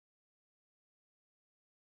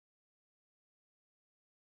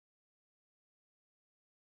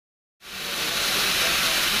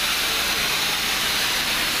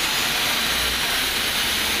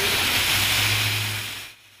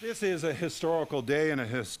This is a historical day and a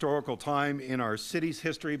historical time in our city's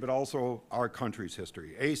history, but also our country's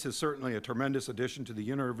history. ACE is certainly a tremendous addition to the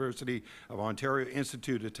University of Ontario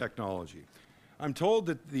Institute of Technology. I'm told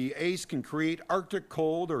that the ACE can create Arctic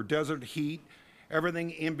cold or desert heat,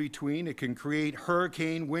 everything in between. It can create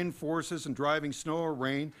hurricane, wind forces, and driving snow or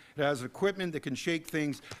rain. It has equipment that can shake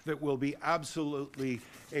things that will be absolutely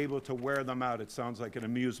able to wear them out. It sounds like an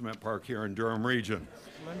amusement park here in Durham Region.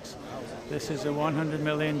 This is a $100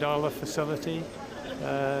 million facility.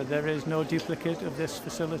 There is no duplicate of this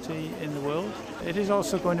facility in the world. It is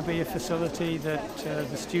also going to be a facility that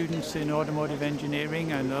the students in automotive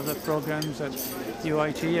engineering and other programs at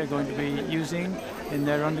UOIT are going to be using in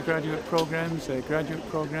their undergraduate programs, their graduate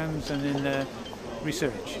programs, and in their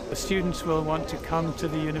research. The students will want to come to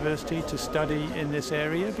the university to study in this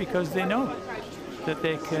area because they know that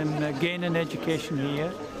they can gain an education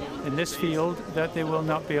here in this field that they will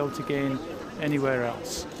not be able to gain anywhere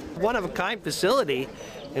else. One-of-a-kind facility,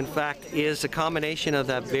 in fact, is a combination of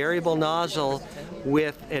that variable nozzle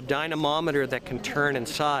with a dynamometer that can turn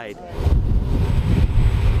inside.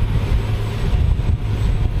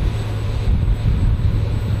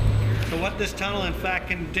 So what this tunnel, in fact,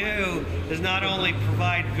 can do is not only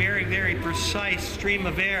provide very, very precise stream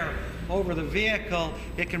of air over the vehicle,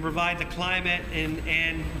 it can provide the climate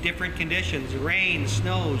and different conditions, rain,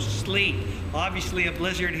 snow, sleet. Obviously a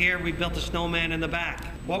blizzard here, we built a snowman in the back.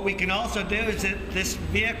 What we can also do is that this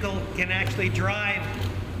vehicle can actually drive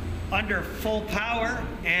under full power,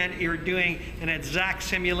 and you're doing an exact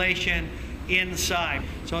simulation inside.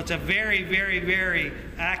 So it's a very, very, very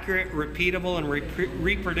accurate, repeatable, and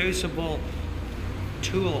reproducible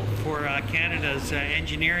tool for Canada's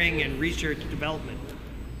engineering and research development.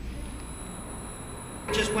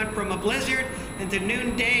 Just went from a blizzard into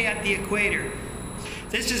noonday at the equator.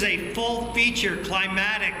 This is a full-feature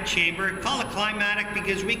climatic chamber. Call it climatic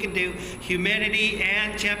because we can do humidity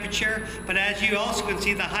and temperature, but as you also can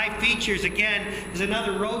see, the high features, again, is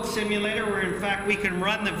another road simulator where in fact we can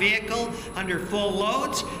run the vehicle under full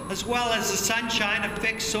loads, as well as the sunshine, a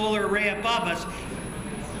fixed solar array above us.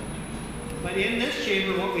 But in this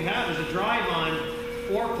chamber, what we have is a drive-on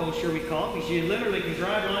four-poster, we call it, because you literally can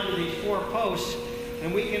drive onto these four posts,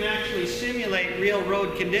 and we can actually simulate real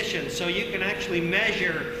road conditions. So you can actually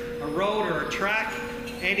measure a road or a track,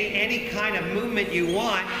 any kind of movement you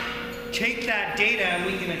want, take that data,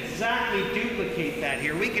 and we can exactly duplicate that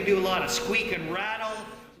here. We can do a lot of squeak and rattle.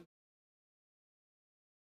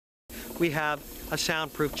 We have a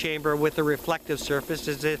soundproof chamber with a reflective surface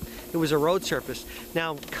as if it was a road surface.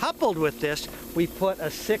 Now, coupled with this, we put a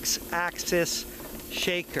 6-axis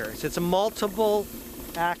shaker. So it's a multiple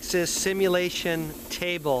axis simulation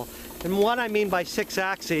table. And what I mean by 6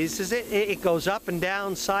 axes is it goes up and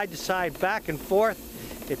down, side to side, back and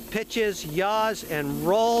forth. It pitches, yaws, and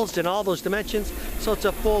rolls in all those dimensions. So it's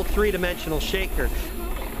a full 3-dimensional shaker.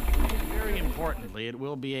 Very importantly, it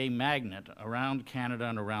will be a magnet around Canada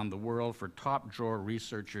and around the world for top drawer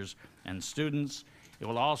researchers and students. It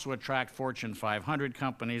will also attract Fortune 500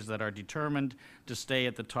 companies that are determined to stay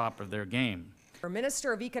at the top of their game. For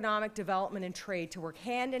Minister of Economic Development and Trade to work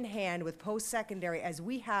hand in hand with post-secondary, as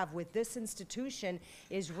we have with this institution,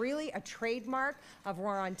 is really a trademark of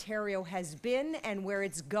where Ontario has been and where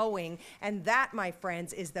it's going. And that, my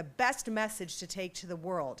friends, is the best message to take to the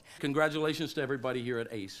world. Congratulations to everybody here at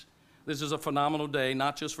ACE. This is a phenomenal day,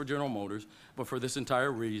 not just for General Motors, but for this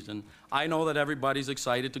entire region. I know that everybody's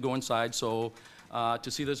excited to go inside, so to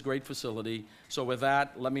see this great facility. So with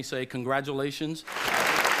that, let me say congratulations.